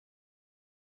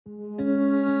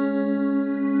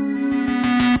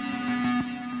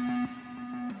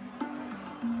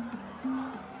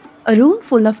A room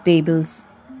full of tables,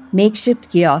 makeshift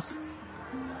kiosks,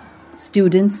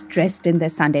 students dressed in their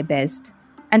Sunday best,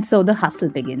 and so the hustle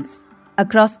begins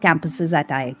across campuses at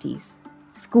IITs.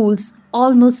 Schools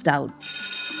almost out.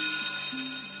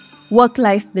 Work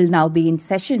life will now be in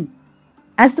session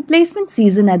as the placement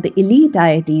season at the elite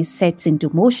IITs sets into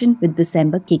motion with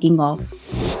December kicking off.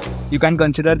 You can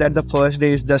consider that the first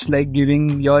day is just like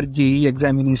giving your GE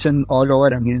examination all over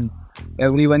again.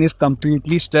 Everyone is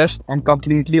completely stressed and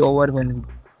completely overwhelmed.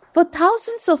 For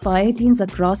thousands of IITians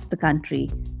across the country,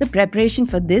 the preparation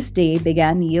for this day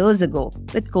began years ago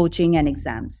with coaching and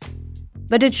exams.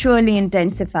 But it surely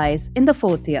intensifies in the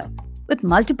fourth year with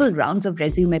multiple rounds of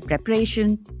resume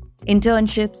preparation,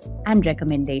 internships, and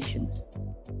recommendations.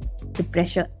 The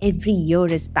pressure every year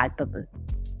is palpable.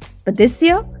 But this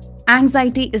year,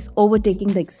 anxiety is overtaking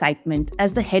the excitement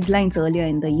as the headlines earlier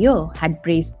in the year had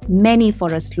braced many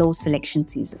for a slow selection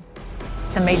season.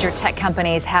 Some major tech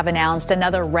companies have announced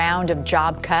another round of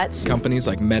job cuts. Companies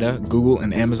like Meta, Google,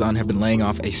 and Amazon have been laying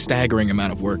off a staggering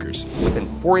amount of workers. Within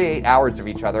 48 hours of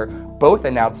each other, both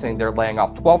announcing they're laying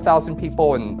off 12,000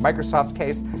 people in Microsoft's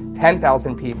case,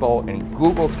 10,000 people in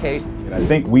Google's case. And I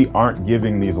think we aren't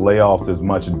giving these layoffs as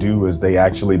much due as they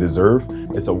actually deserve.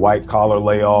 It's a white collar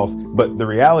layoff, but the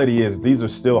reality is these are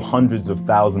still hundreds of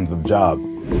thousands of jobs.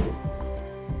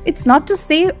 It's not to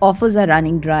say offers are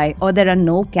running dry or there are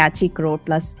no catchy crore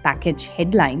plus package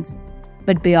headlines,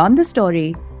 but beyond the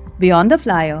story, beyond the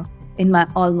flyer, in my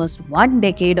almost 1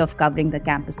 decade of covering the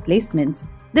campus placements,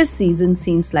 this season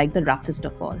seems like the roughest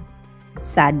of all.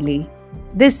 Sadly,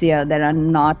 this year there are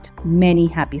not many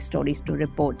happy stories to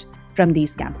report from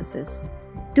these campuses.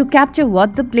 To capture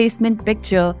what the placement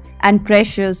picture and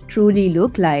pressures truly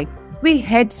look like, we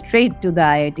head straight to the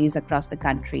IITs across the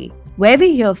country, where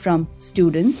we hear from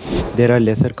students. There are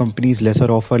lesser companies, lesser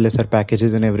offer, lesser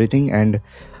packages and everything, and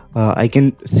I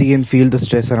can see and feel the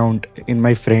stress around in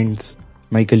my friends,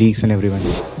 my colleagues and everyone.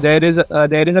 There is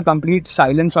a complete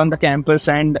silence on the campus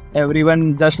and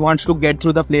everyone just wants to get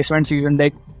through the placement season.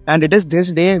 And it is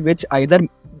this day which either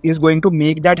is going to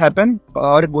make that happen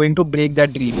or going to break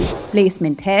that dream.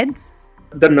 Placement heads.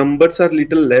 The numbers are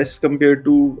little less compared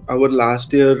to our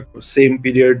last year same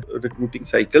period recruiting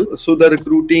cycle. So the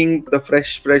recruiting, the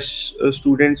fresh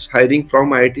students hiring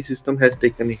from IIT system has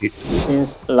taken a hit.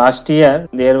 Since last year,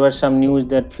 there were some news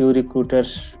that few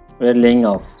recruiters were laying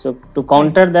off. So to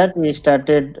counter that, we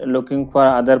started looking for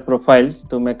other profiles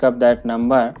to make up that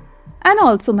number. And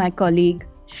also my colleague,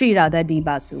 Sri Radha D.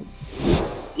 Basu.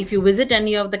 If you visit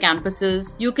any of the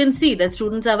campuses, you can see that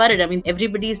students are worried. I mean,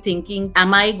 everybody is thinking,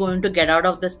 am I going to get out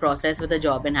of this process with a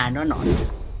job in hand or not?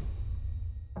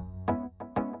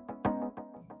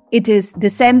 It is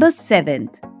December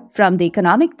 7th. From the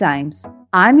Economic Times,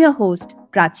 I'm your host,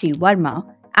 Prachi Verma,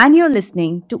 and you're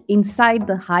listening to Inside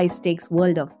the High-Stakes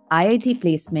World of IIT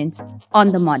Placements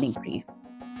on the Morning Brief.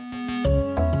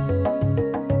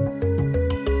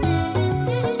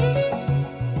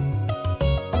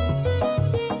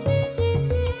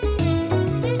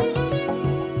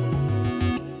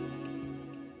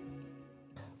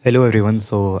 Hello everyone,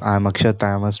 so I'm Akshat.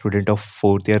 I'm a student of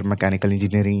 4th year mechanical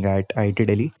engineering at IIT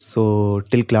Delhi. So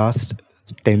till class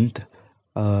 10th,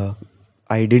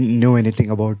 I didn't know anything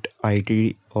about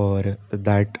IIT or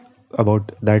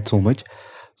about that so much.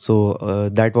 So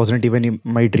that wasn't even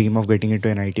my dream of getting into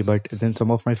an IIT. But then some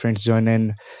of my friends joined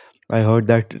and I heard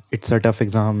that it's a tough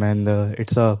exam and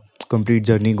it's a complete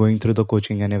journey going through the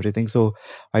coaching and everything. So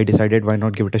I decided why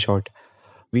not give it a shot.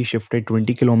 We shifted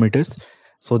 20 kilometers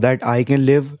so that I can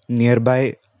live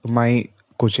nearby my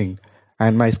coaching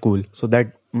and my school so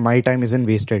that my time isn't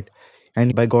wasted.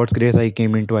 And by God's grace, I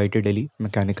came into IIT Delhi,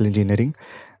 mechanical engineering.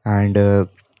 And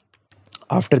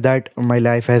after that, my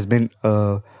life has been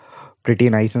pretty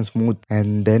nice and smooth.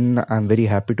 And then I'm very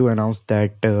happy to announce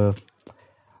that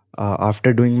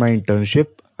after doing my internship,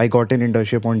 I got an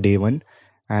internship on day one.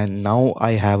 And now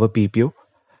I have a PPO.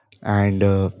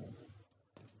 And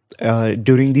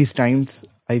during these times,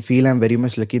 I feel I'm very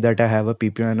much lucky that I have a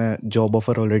PPO and a job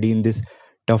offer already in these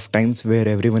tough times where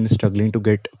everyone is struggling to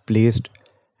get placed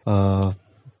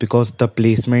because the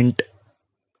placement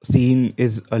scene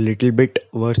is a little bit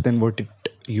worse than what it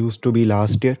used to be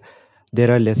last year.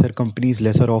 There are lesser companies,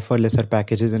 lesser offer, lesser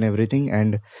packages and everything.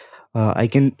 And I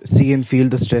can see and feel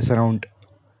the stress around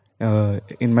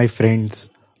in my friends,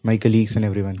 my colleagues and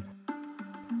everyone.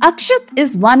 Akshat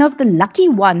is one of the lucky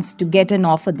ones to get an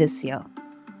offer this year.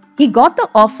 He got the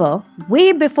offer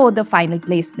way before the final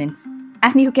placements,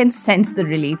 and you can sense the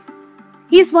relief.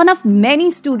 He is one of many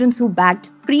students who bagged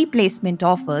pre-placement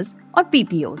offers or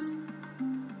PPOs.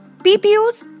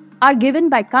 PPOs are given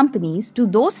by companies to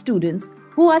those students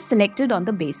who are selected on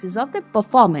the basis of their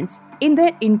performance in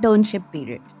their internship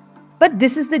period. But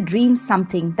this is the dream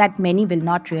something that many will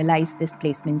not realize this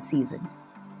placement season.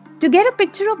 To get a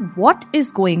picture of what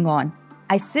is going on,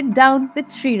 I sit down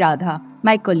with Sri Radha,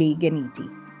 my colleague in ET.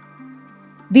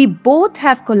 We both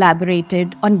have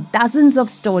collaborated on dozens of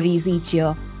stories each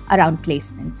year around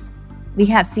placements. We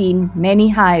have seen many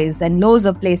highs and lows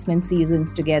of placement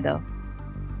seasons together.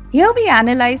 Here we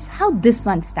analyze how this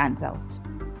one stands out.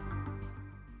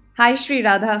 Hi, Sri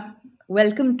Radha.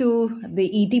 Welcome to the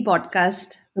ET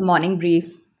podcast, The Morning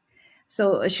Brief.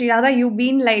 So, Sri Radha, you've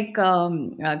been like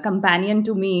a companion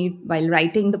to me while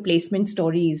writing the placement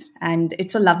stories, and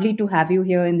it's so lovely to have you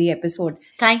here in the episode.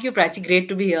 Thank you, Prachi. Great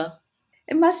to be here.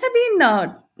 It must have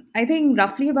been, I think,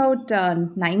 roughly about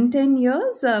 9-10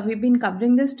 years we've been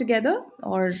covering this together,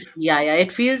 or Yeah.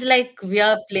 It feels like we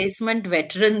are placement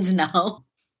veterans now.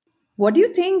 what do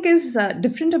you think is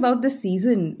different about this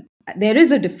season? There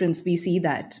is a difference, we see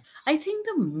that. I think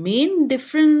the main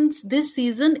difference this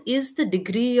season is the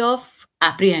degree of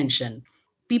apprehension.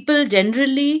 People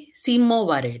generally seem more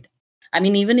worried. I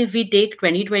mean, even if we take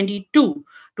 2022,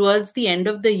 towards the end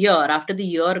of the year, after the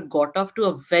year got off to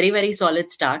a very, very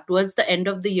solid start, towards the end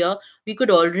of the year, we could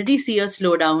already see a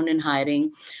slowdown in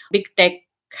hiring. Big tech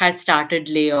had started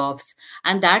layoffs,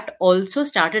 and that also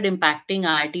started impacting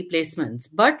IIT placements.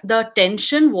 But the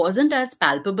tension wasn't as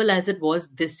palpable as it was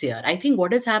this year. I think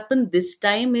what has happened this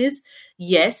time is,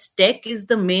 yes, tech is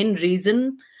the main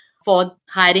reason for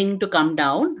hiring to come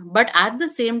down, but at the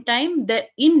same time,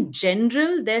 in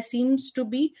general there seems to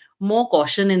be more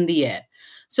caution in the air.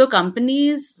 So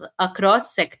companies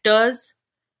across sectors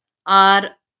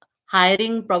are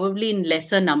hiring probably in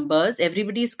lesser numbers.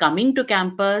 Everybody is coming to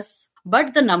campus,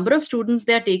 but the number of students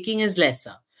they are taking is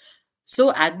lesser.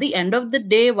 So at the end of the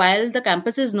day, while the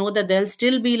campuses know that there'll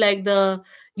still be like the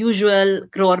usual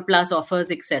crore plus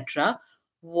offers, etc.,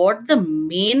 what the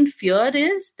main fear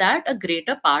is that a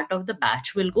greater part of the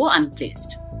batch will go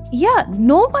unplaced. Yeah,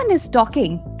 no one is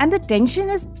talking, and the tension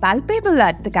is palpable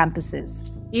at the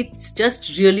campuses. It's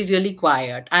just really, really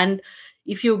quiet. And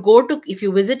if you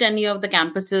visit any of the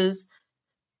campuses,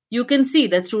 you can see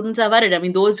that students are worried. I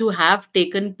mean, those who have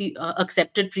taken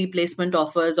accepted pre-placement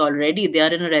offers already, they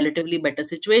are in a relatively better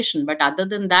situation. But other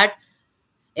than that,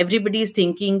 everybody is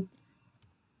thinking,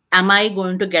 am I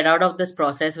going to get out of this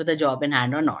process with a job in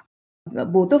hand or not?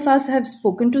 Both of us have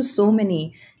spoken to so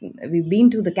many. We've been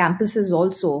to the campuses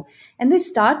also, and they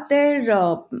start their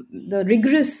the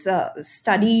rigorous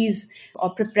studies or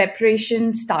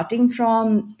preparation starting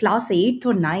from class 8th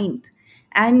or 9th.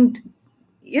 And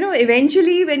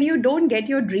eventually when you don't get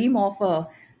your dream offer,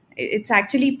 it's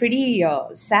actually pretty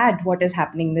sad what is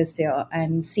happening this year.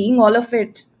 And seeing all of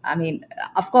it, I mean,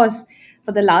 of course,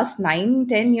 for the last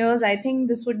 9-10 years, I think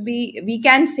this would be, we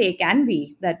can say, can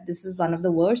be that this is one of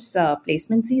the worst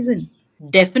placement season.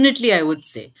 Definitely, I would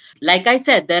say. Like I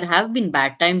said, there have been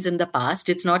bad times in the past.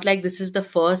 It's not like this is the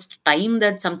first time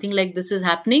that something like this is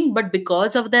happening, but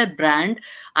because of their brand,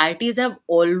 IITs have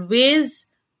always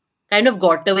kind of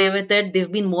got away with it.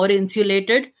 They've been more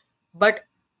insulated. But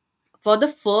for the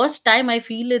first time, I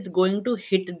feel it's going to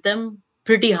hit them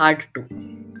pretty hard too.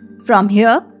 From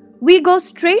here, we go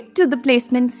straight to the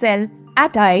placement cell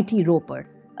at IIT Ropar,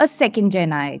 a second-gen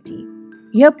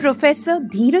IIT. Here, Professor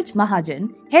Dheeraj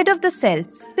Mahajan, head of the cell,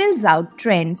 spills out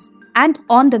trends and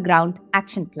on-the-ground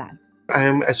action plan. I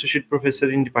am associate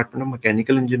professor in Department of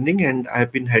Mechanical Engineering, and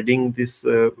I've been heading this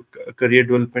career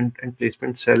development and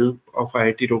placement cell of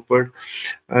IIT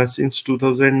Ropar since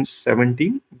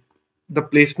 2017. The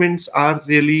placements are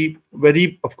really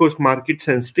very, of course, market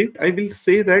sensitive. I will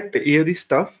say that the year is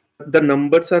tough. The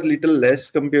numbers are little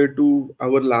less compared to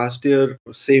our last year,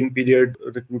 same period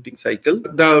recruiting cycle.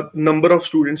 The number of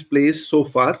students placed so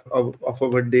far of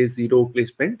our day zero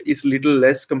placement is little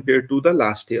less compared to the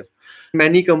last year.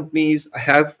 Many companies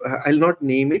have, I'll not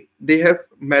name it, they have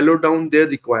mellowed down their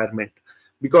requirement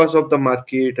because of the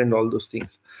market and all those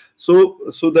things. So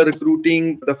the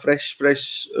recruiting, the fresh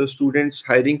students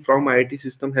hiring from IIT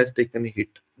system has taken a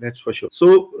hit. That's for sure.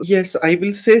 So yes, I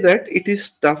will say that it is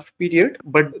tough period,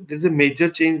 but there's a major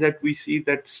change that we see,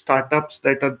 that startups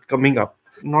that are coming up,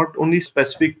 not only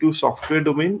specific to software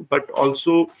domain, but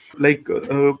also like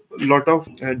a lot of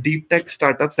deep tech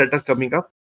startups that are coming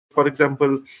up. For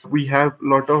example, we have a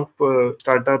lot of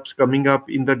startups coming up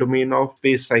in the domain of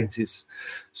space sciences.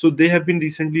 So they have been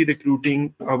recently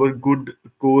recruiting our good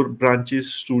core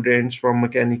branches students from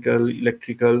mechanical,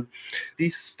 electrical.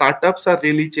 These startups are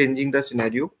really changing the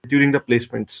scenario during the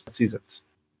placements seasons.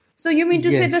 So you mean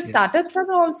to say the Yes, yes. startups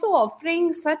are also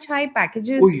offering such high Oh,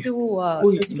 packages to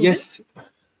the yes. students?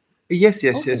 Yes.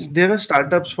 Okay. There are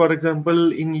startups, for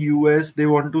example, in US, they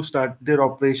want to start their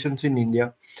operations in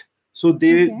India. So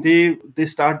Okay. they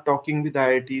start talking with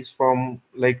IITs from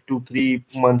like 2 3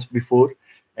 months before,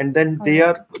 and then All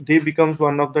right. they become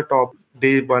one of the top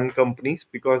day one companies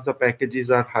because the packages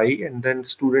are high, and then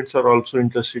students are also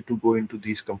interested to go into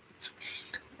these companies.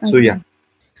 So yeah, Okay.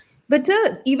 But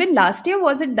even last year,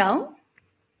 was it down?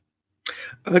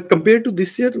 compared to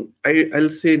this year, I'll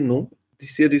say no.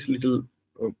 This year is little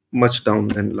much down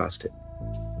than last year.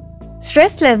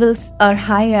 Stress levels are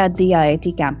high at the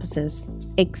IIT campuses,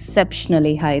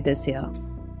 exceptionally high this year,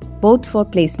 both for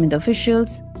placement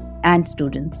officials and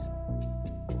students.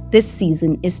 This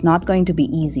season is not going to be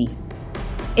easy.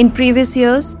 In previous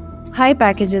years, high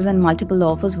packages and multiple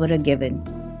offers were a given.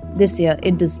 This year,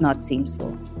 it does not seem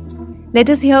so. Let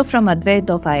us hear from Advait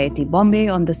of IIT Bombay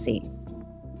on the same.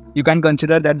 You can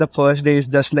consider that the first day is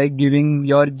just like giving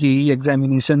your GE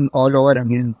examination all over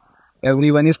again.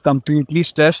 Everyone is completely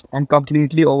stressed and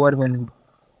completely overwhelmed.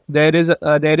 There is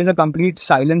a complete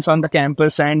silence on the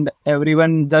campus, and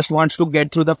everyone just wants to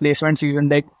get through the placement season.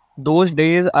 Like, those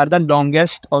days are the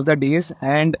longest of the days,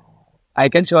 and I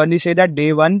can surely say that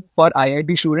day one for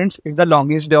IIT students is the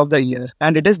longest day of the year,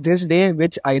 and it is this day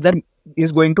which either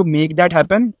is going to make that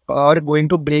happen or going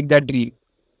to break that dream.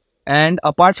 And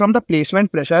apart from the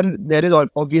placement pressure, there is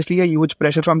obviously a huge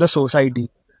pressure from the society.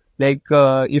 Like,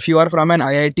 if you are from an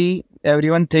IIT,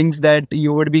 everyone thinks that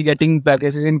you would be getting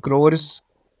packages in crores,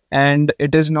 and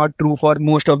it is not true for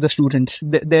most of the students.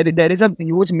 There is a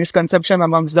huge misconception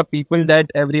amongst the people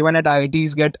that everyone at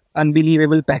IITs get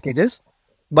unbelievable packages,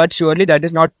 but surely that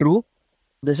is not true.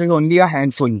 This is only a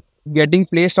handful. Getting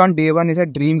placed on day one is a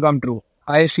dream come true.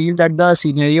 I feel that the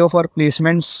scenario for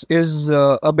placements is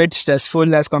a bit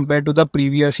stressful as compared to the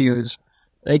previous years.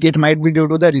 Like, it might be due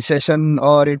to the recession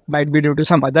or it might be due to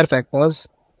some other factors,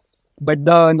 but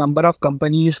the number of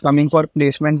companies coming for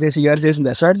placement this year is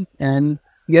lesser. And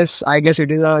yes, I guess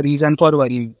it is a reason for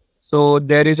worrying. So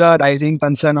there is a rising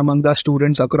concern among the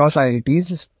students across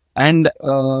IITs. And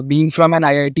being from an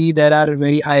IIT, there are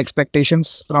very high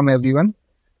expectations from everyone.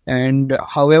 And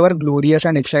however glorious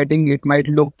and exciting it might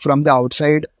look from the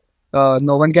outside,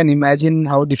 no one can imagine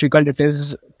how difficult it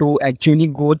is to actually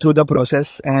go through the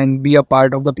process and be a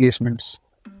part of the placements.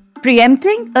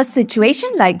 Preempting a situation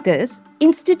like this,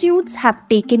 institutes have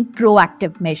taken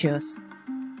proactive measures.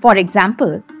 For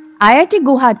example, IIT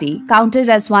Guwahati, counted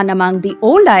as one among the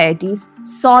old IITs,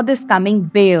 saw this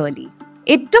coming way early.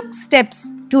 It took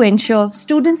steps to ensure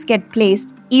students get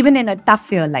placed even in a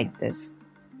tough year like this.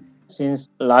 Since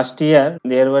last year,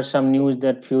 there were some news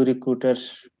that few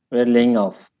recruiters were laying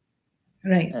off.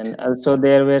 Right. And also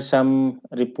there were some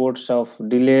reports of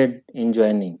delayed in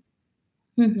joining.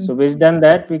 So based on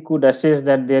that, we could assess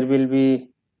that there will be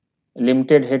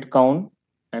limited headcount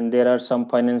and there are some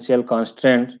financial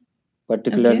constraints,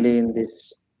 particularly in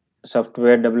this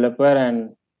software developer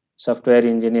and software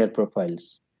engineer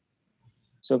profiles.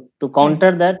 So to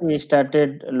counter that, we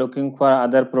started looking for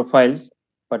other profiles,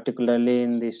 particularly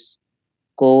in this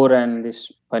core and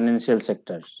this financial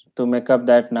sectors to make up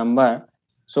that number.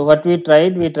 So what we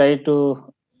tried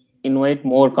to invite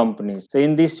more companies. So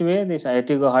in this way, this IIT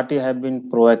Guwahati have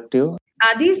been proactive.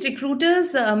 Are these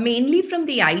recruiters mainly from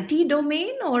the IT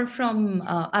domain or from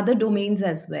other domains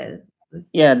as well?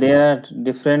 Yeah, there are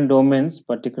different domains,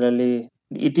 particularly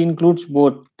it includes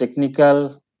both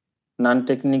technical,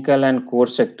 non-technical and core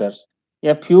sectors.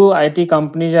 Yeah, few IT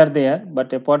companies are there,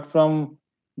 but apart from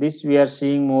this, we are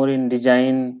seeing more in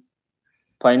design,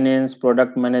 finance,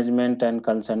 product management and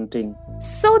consulting.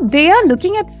 So they are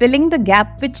looking at filling the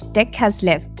gap which tech has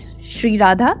left. Sri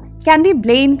Radha, can we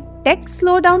blame tech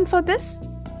slowdown for this?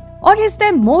 Or is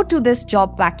there more to this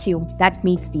job vacuum that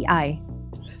meets the eye?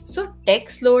 So tech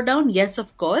slowdown, yes,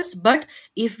 of course. But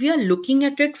if we are looking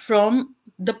at it from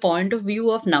the point of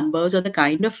view of numbers or the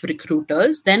kind of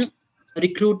recruiters, then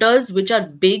recruiters which are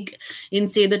big in,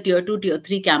 say, the tier 2 tier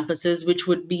 3 campuses, which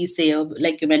would be, say,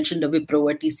 like you mentioned, a Wipro,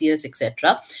 a TCS,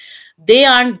 etc., they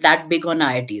aren't that big on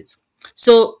IITs.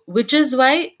 So which is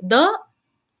why the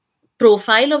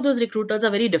profile of those recruiters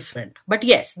are very different. But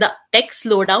yes, the tech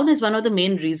slowdown is one of the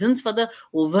main reasons for the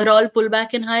overall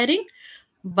pullback in hiring.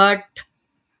 But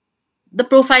the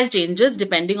profile changes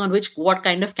depending on what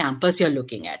kind of campus you're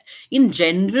looking at. In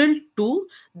general, too,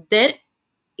 there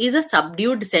is a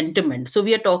subdued sentiment. So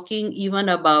we are talking even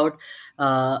about,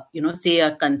 say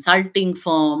a consulting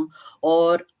firm,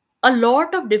 or a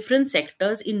lot of different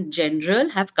sectors in general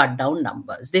have cut down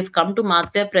numbers. They've come to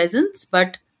mark their presence,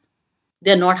 but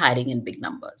they're not hiring in big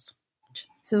numbers.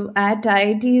 So at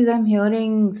IITs, I'm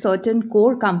hearing certain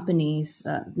core companies,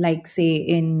 like say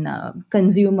in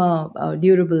consumer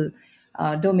durable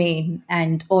domain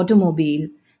and automobile,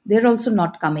 they're also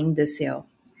not coming this year.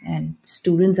 And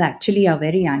students actually are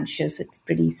very anxious. It's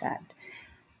pretty sad.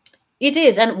 It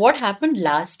is. And what happened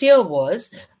last year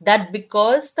was that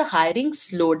because the hiring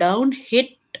slowdown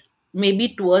hit maybe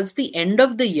towards the end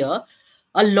of the year,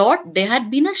 there had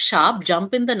been a sharp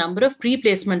jump in the number of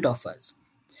pre-placement offers.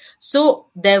 So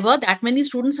there were that many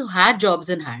students who had jobs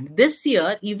in hand. This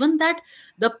year, even that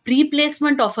the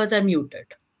pre-placement offers are muted.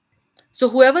 So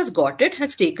whoever's got it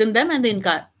has taken them, and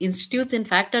the institutes, in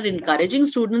fact, are encouraging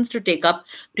students to take up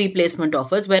pre-placement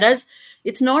offers, whereas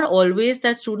it's not always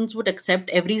that students would accept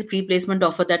every pre-placement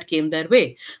offer that came their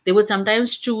way. They would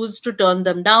sometimes choose to turn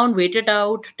them down, wait it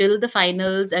out till the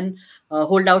finals, and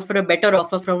hold out for a better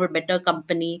offer from a better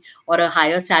company or a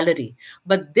higher salary.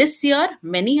 But this year,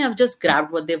 many have just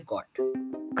grabbed what they've got.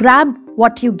 Grab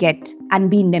what you get and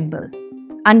be nimble.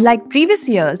 Unlike previous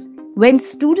years, when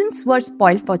students were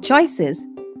spoiled for choices,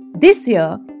 this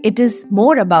year it is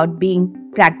more about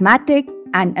being pragmatic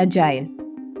and agile.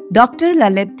 Dr.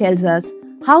 Lalit tells us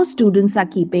how students are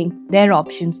keeping their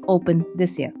options open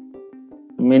this year.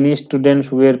 Many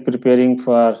students were preparing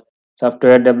for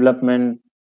software development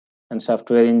and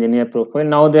software engineer profile.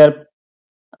 Now they are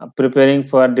preparing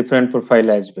for different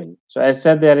profile as well. So as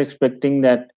such, they are expecting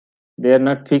that they are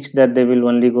not fixed that they will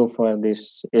only go for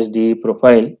this SDE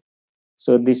profile.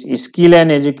 So this skill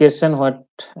and education, what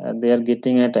they are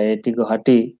getting at IIT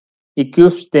Guwahati,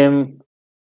 equips them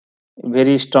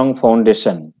very strong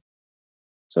foundation.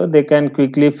 So they can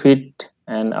quickly fit,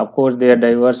 and of course their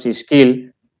diverse skill.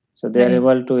 So they are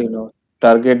able to,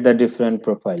 target the different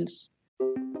profiles.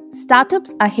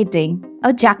 Startups are hitting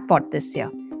a jackpot this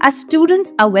year, as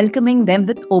students are welcoming them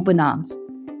with open arms.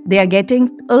 They are getting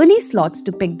early slots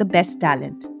to pick the best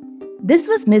talent. This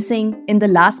was missing in the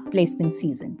last placement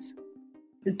seasons.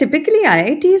 Typically,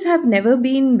 IITs have never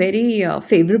been very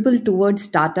favorable towards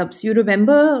startups. You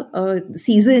remember a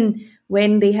season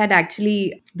when they had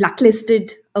actually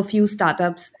blacklisted a few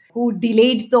startups who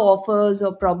delayed the offers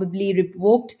or probably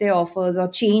revoked their offers or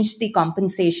changed the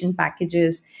compensation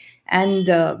packages. And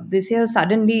this year,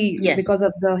 suddenly, Yes. because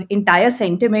of the entire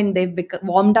sentiment, they've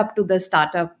warmed up to the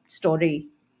startup story.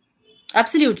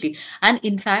 Absolutely. And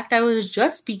in fact, I was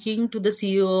just speaking to the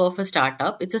CEO of a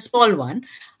startup. It's a small one.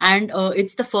 And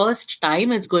it's the first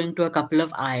time it's going to a couple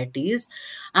of IITs.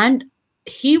 And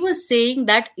he was saying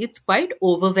that it's quite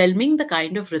overwhelming, the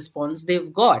kind of response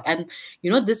they've got. And,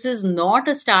 this is not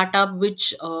a startup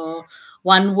which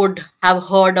one would have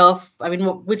heard of,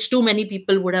 which too many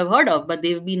people would have heard of, but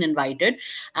they've been invited.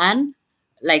 And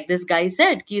like this guy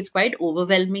said, it's quite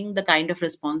overwhelming, the kind of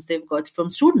response they've got from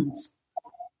students.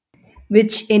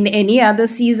 Which in any other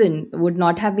season would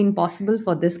not have been possible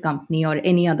for this company or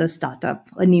any other startup,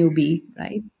 a newbie,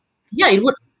 right? Yeah, it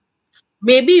would.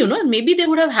 Maybe, maybe they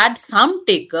would have had some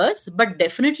takers, but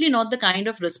definitely not the kind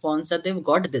of response that they've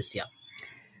got this year.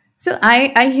 So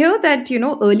I hear that,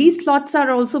 early slots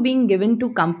are also being given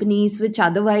to companies which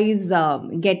otherwise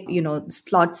get,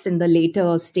 slots in the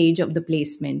later stage of the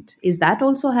placement. Is that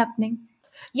also happening?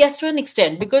 Yes, to an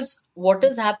extent, because what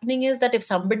is happening is that if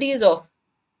somebody is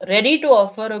ready to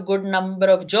offer a good number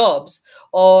of jobs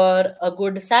or a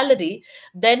good salary,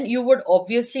 then you would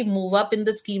obviously move up in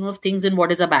the scheme of things in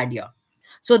what is a bad year.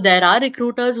 So there are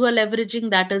recruiters who are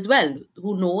leveraging that as well,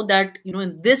 who know that,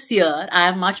 in this year, I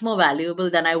am much more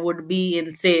valuable than I would be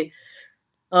in, say,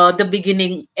 the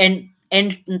beginning, end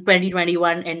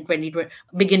 2021 and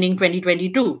beginning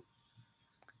 2022.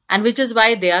 And which is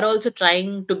why they are also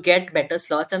trying to get better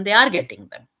slots, and they are getting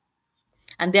them.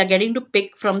 And they are getting to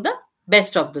pick from the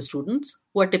best of the students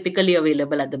who are typically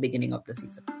available at the beginning of the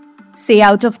season. Say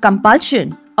out of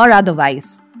compulsion or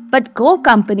otherwise, but core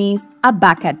companies are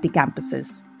back at the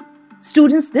campuses.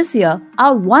 Students this year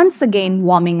are once again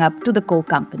warming up to the core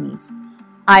companies.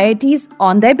 IITs,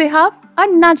 on their behalf,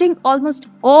 are nudging almost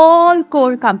all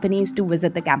core companies to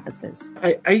visit the campuses.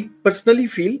 I personally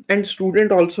feel, and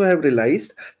students also have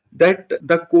realized, that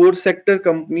the core sector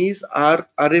companies are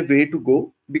a way to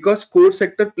go, because core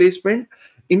sector placement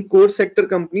in core sector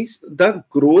companies, the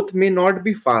growth may not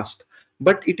be fast,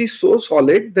 but it is so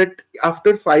solid that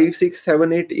after 5, 6,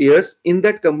 7, 8 years in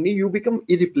that company, you become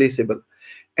irreplaceable.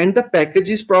 And the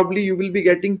packages probably you will be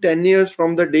getting 10 years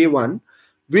from the day one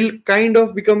will kind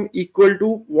of become equal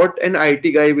to what an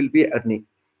IT guy will be earning.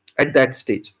 at that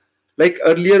stage. Like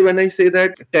earlier, when I say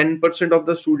that 10% of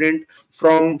the student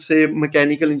from say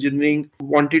mechanical engineering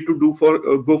wanted to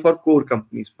go for core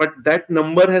companies, but that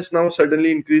number has now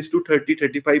suddenly increased to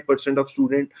 30-35% of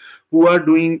students who are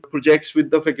doing projects with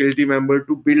the faculty member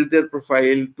to build their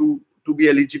profile to be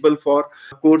eligible for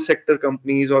core sector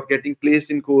companies or getting placed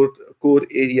in core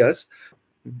areas.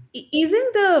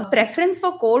 Isn't the preference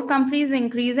for core companies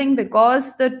increasing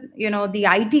because the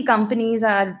IT companies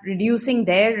are reducing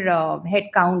their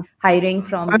headcount hiring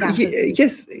from campuses?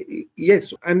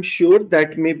 Yes, I'm sure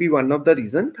that may be one of the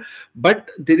reason,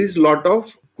 but there is a lot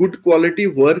of good quality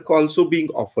work also being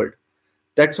offered.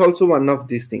 That's also one of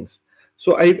these things.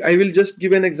 So I will just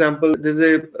give an example. There's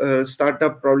a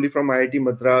startup probably from IIT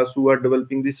Madras who are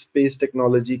developing this space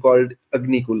technology called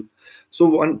Agnikul. So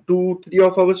 1, 2, 3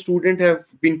 of our students have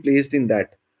been placed in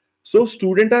that. So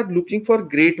students are looking for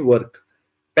great work.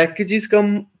 Packages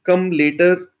come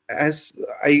later, as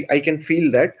I can feel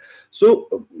that.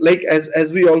 So like as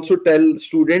we also tell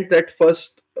students that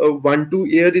first 1-2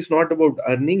 year is not about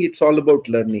earning, it's all about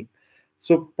learning.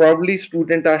 So probably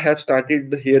students have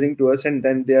started hearing to us, and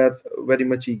then they are very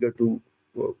much eager to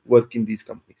work in these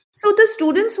companies. So the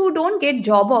students who don't get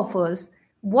job offers,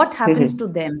 what happens to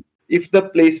them? If the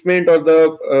placement or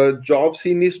the job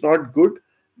scene is not good,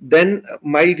 then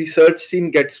my research scene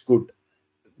gets good.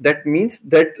 That means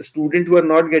that students who are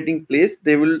not getting placed,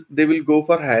 they will go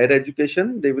for higher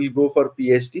education, they will go for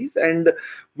PhDs, and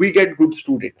we get good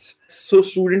students. So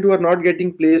students who are not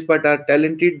getting placed but are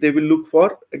talented, they will look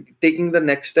for taking the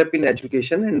next step in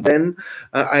education, and then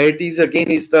IITs again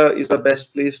is the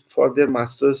best place for their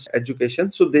master's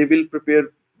education. So they will prepare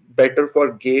better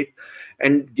for GATE,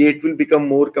 and GATE will become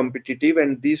more competitive,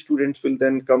 and these students will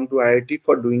then come to IIT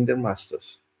for doing their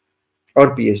masters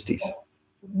or PhDs.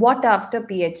 What after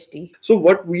PhD? So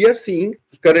what we are seeing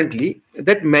currently,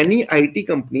 that many IT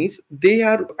companies, they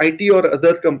are IT or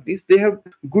other companies, they have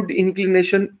good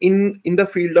inclination in the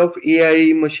field of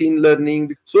AI, machine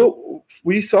learning. So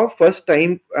we saw first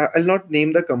time, I'll not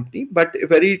name the company, but a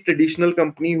very traditional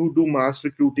company who do mass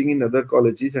recruiting in other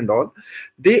colleges and all,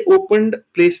 they opened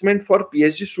placement for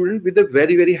PhD students with a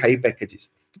very, very high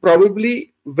packages.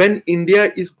 Probably when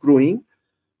India is growing,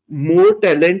 more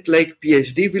talent like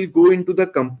PhD will go into the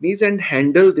companies and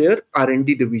handle their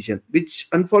R&D division, which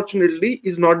unfortunately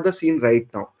is not the scene right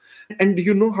now. And do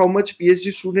you know how much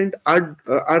PhD students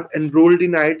are enrolled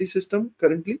in IIT system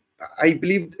currently? I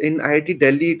believe in IIT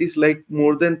Delhi it is like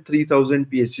more than 3,000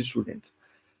 PhD students.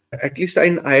 At least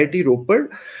in IIT Ropar,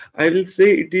 I will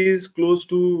say it is close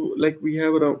to, like we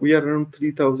are around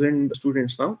 3,000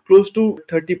 students now. Close to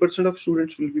 30% of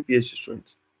students will be PhD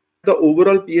students. The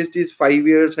overall PhD is 5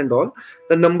 years and all,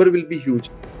 the number will be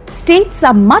huge. States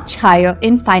are much higher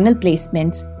in final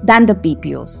placements than the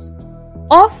PPOs.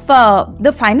 Of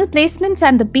the final placements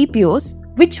and the PPOs,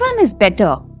 which one is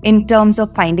better in terms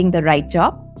of finding the right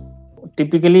job?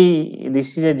 Typically,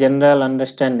 this is a general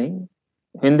understanding.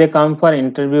 When they come for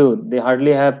interview, they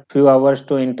hardly have few hours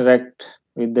to interact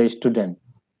with the student.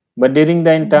 But during the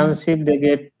internship, they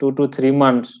get 2 to 3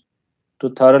 months to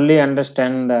thoroughly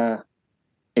understand the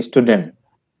student.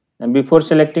 And before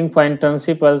selecting for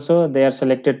internship also, they are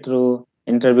selected through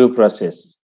interview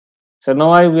process. So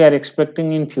now we are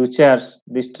expecting in futures,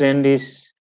 this trend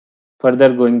is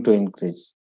further going to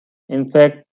increase. In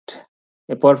fact,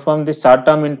 apart from the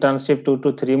short-term internship 2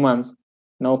 to 3 months,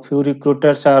 now few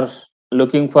recruiters are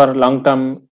looking for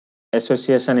long-term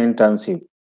association internship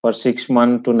for 6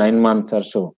 months to 9 months or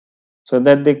so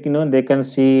that they can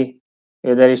see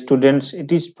whether students,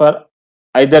 it is for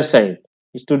either side.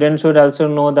 Students should also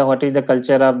know what is the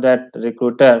culture of that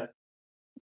recruiter,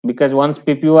 because once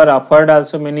PPO are offered,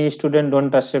 also many students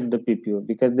don't accept the PPO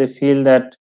because they feel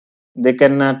that they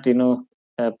cannot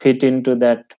fit into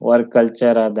that work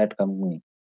culture of that company.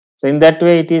 So in that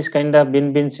way, it is kind of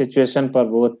win-win situation for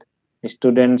both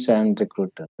students and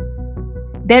recruiter.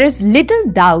 There is little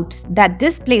doubt that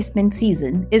this placement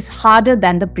season is harder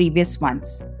than the previous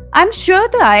ones. I'm sure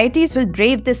the IITs will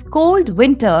brave this cold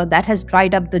winter that has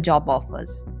dried up the job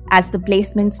offers. As the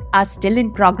placements are still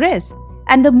in progress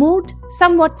and the mood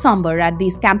somewhat somber at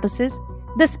these campuses,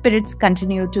 the spirits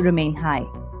continue to remain high.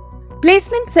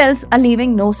 Placement cells are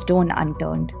leaving no stone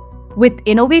unturned, with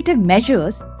innovative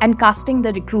measures and casting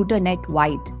the recruiter net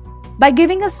wide, by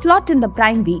giving a slot in the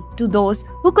prime week to those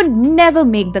who could never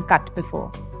make the cut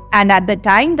before. And at the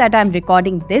time that I'm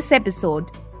recording this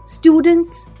episode,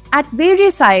 students at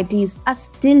various IITs are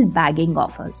still bagging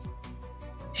offers.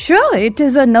 Sure, it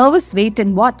is a nervous wait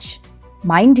and watch.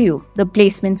 Mind you, the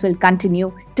placements will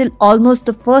continue till almost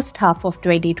the first half of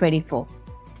 2024.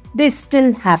 They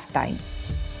still have time.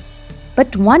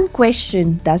 But one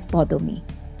question does bother me.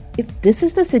 If this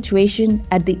is the situation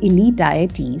at the elite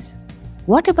IITs,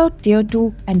 what about Tier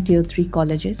 2 and Tier 3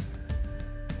 colleges?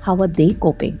 How are they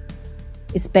coping?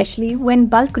 Especially when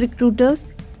bulk recruiters,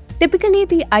 typically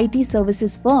the IT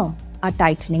services firm, are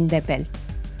tightening their belts.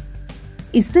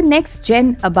 Is the next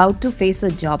gen about to face a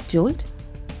job jolt?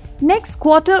 Next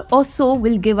quarter or so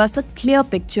will give us a clear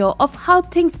picture of how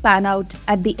things pan out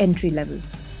at the entry level.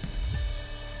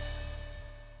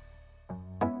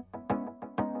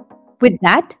 With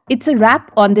that, it's a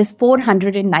wrap on this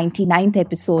 499th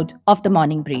episode of The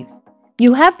Morning Brief.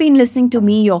 You have been listening to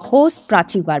me, your host,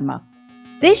 Prachi Verma.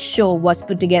 This show was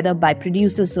put together by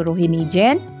producer Surohini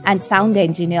Jain and sound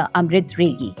engineer Amrit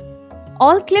Regi.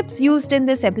 All clips used in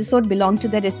this episode belong to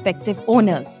their respective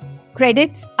owners.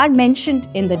 Credits are mentioned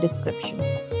in the description.